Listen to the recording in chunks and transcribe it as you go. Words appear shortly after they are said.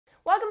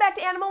back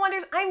to Animal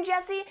Wonders. I'm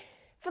Jessi.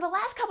 For the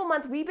last couple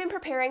months, we've been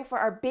preparing for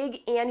our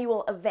big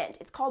annual event.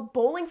 It's called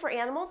Bowling for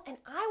Animals, and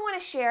I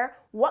want to share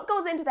what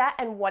goes into that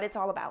and what it's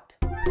all about.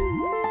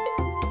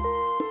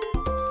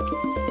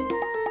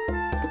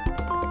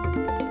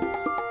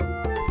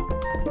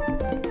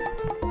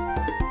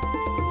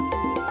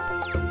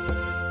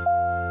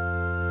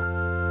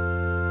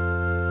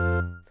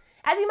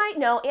 As you might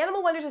know,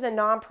 Animal Wonders is a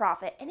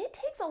nonprofit, and it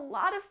takes a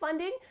lot of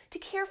funding to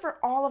care for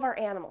all of our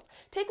animals.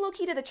 Take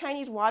Lockey, the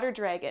Chinese water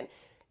dragon.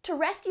 To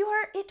rescue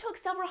her, it took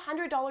several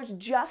 $100s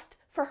just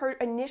for her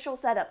initial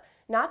setup,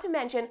 not to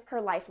mention her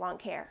lifelong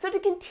care. So to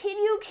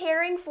continue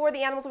caring for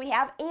the animals we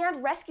have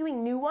and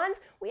rescuing new ones,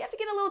 we have to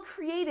get a little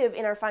creative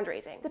in our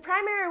fundraising. The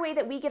primary way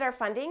that we get our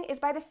funding is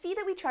by the fee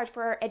that we charge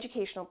for our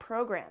educational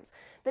programs.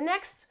 The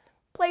next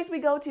place we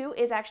go to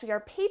is actually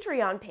our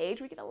Patreon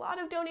page. We get a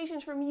lot of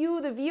donations from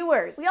you, the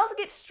viewers. We also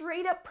get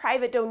straight up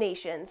private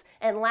donations.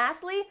 And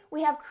lastly,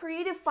 we have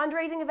creative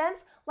fundraising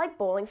events like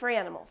Bowling for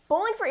Animals.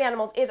 Bowling for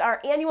Animals is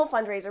our annual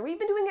fundraiser. We've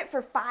been doing it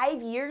for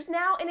 5 years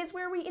now, and it's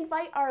where we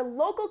invite our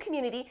local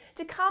community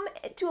to come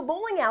to a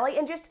bowling alley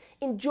and just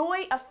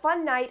enjoy a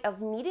fun night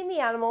of meeting the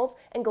animals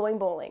and going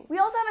bowling. We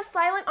also have a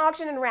silent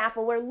auction and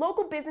raffle where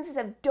local businesses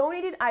have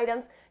donated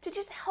items to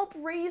just help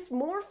raise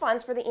more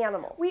funds for the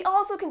animals. We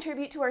also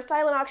contribute to our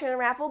silent auction and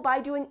raffle by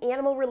doing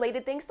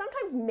animal-related things,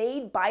 sometimes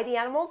made by the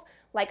animals,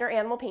 like our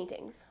animal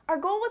paintings. Our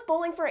goal with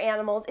Bowling for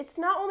Animals is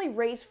to not only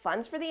raise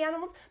funds for the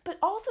animals, but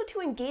also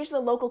to engage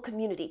the local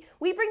community.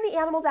 We bring the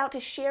animals out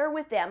to share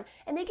with them,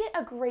 and they get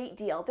a great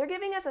deal. They're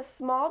giving us a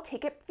small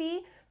ticket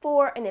fee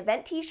for an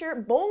event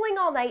t-shirt, bowling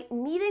all night,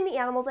 meeting the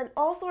animals, and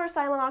also our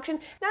silent auction.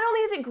 Not only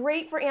is it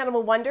great for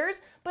Animal Wonders,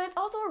 but it's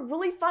also a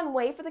really fun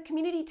way for the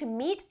community to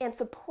meet and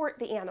support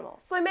the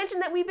animals. So I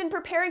mentioned that we've been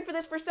preparing for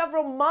this for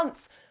several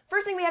months.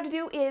 First thing we have to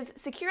do is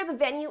secure the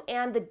venue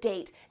and the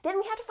date. Then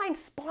we have to find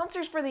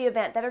sponsors for the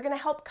event that are going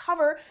to help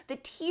cover the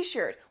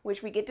t-shirt,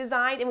 which we get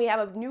designed, and we have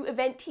a new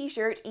event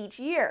t-shirt each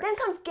year. Then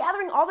comes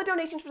gathering all the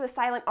donations for the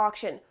silent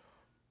auction,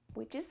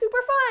 which is super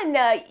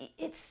fun.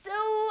 It's so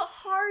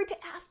hard to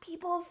ask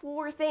people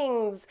for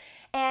things,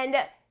 and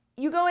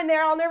you go in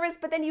there all nervous,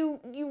 but then you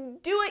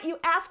do it, you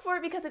ask for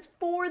it because it's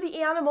for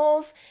the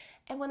animals.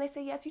 And when they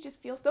say yes, you just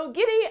feel so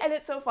giddy, and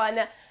it's so fun.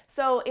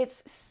 So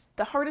it's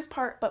the hardest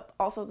part, but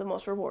also the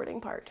most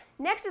rewarding part.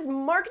 Next is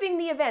marketing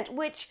the event,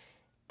 which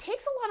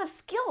takes a lot of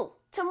skill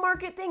to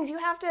market things. You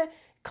have to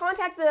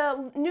contact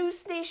the news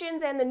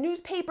stations and the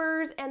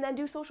newspapers and then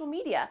do social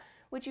media,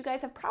 which you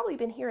guys have probably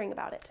been hearing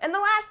about it. And the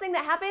last thing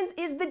that happens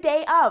is the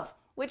day of,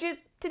 which is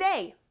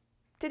today,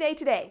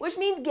 which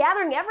means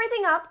gathering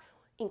everything up,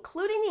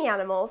 including the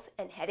animals,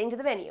 and heading to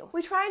the venue.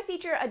 We try and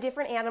feature a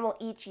different animal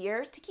each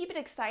year to keep it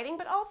exciting,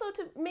 but also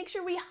to make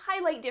sure we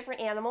highlight different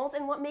animals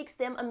and what makes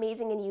them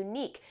amazing and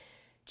unique.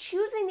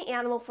 Choosing the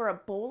animal for a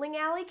bowling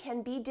alley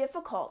can be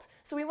difficult,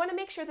 so we want to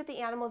make sure that the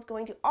animal is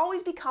going to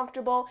always be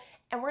comfortable,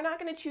 and we're not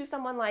going to choose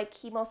someone like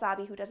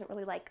Kimosabi who doesn't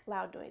really like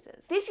loud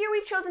noises. This year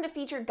we've chosen to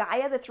feature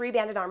Gaia, the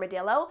three-banded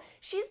armadillo.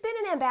 She's been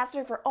an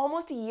ambassador for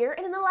almost a year,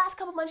 and in the last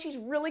couple months she's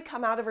really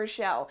come out of her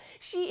shell.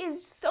 She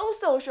is so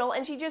social,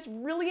 and she just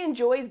really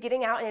enjoys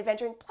getting out and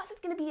adventuring, plus it's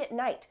going to be at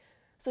night.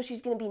 So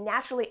she's going to be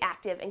naturally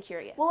active and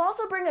curious. We'll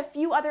also bring a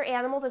few other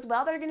animals as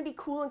well that are going to be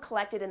cool and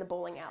collected in the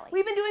bowling alley.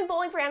 We've been doing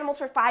Bowling for Animals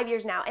for 5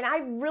 years now, and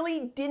I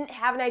really didn't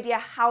have an idea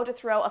how to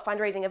throw a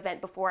fundraising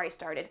event before I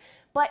started.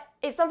 But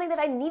it's something that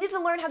I needed to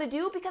learn how to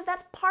do because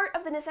that's part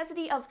of the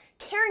necessity of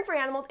caring for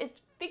animals, is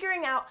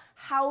figuring out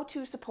how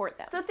to support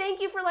them. So thank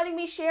you for letting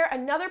me share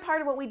another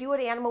part of what we do at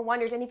Animal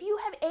Wonders. And if you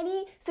have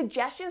any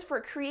suggestions for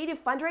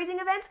creative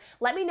fundraising events,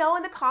 let me know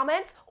in the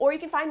comments, or you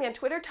can find me on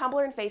Twitter,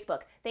 Tumblr, and Facebook.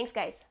 Thanks,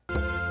 guys.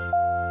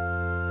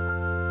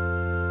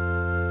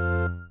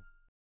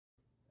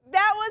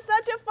 That was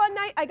such a fun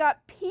night. I got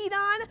peed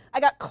on, I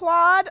got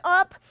clawed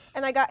up,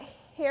 and I got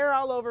hair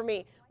all over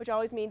me, which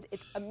always means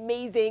it's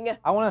amazing.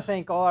 I want to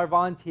thank all our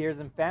volunteers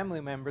and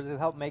family members who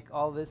helped make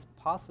all this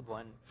possible,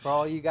 and for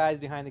all you guys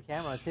behind the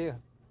camera too.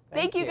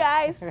 Thank you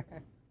guys.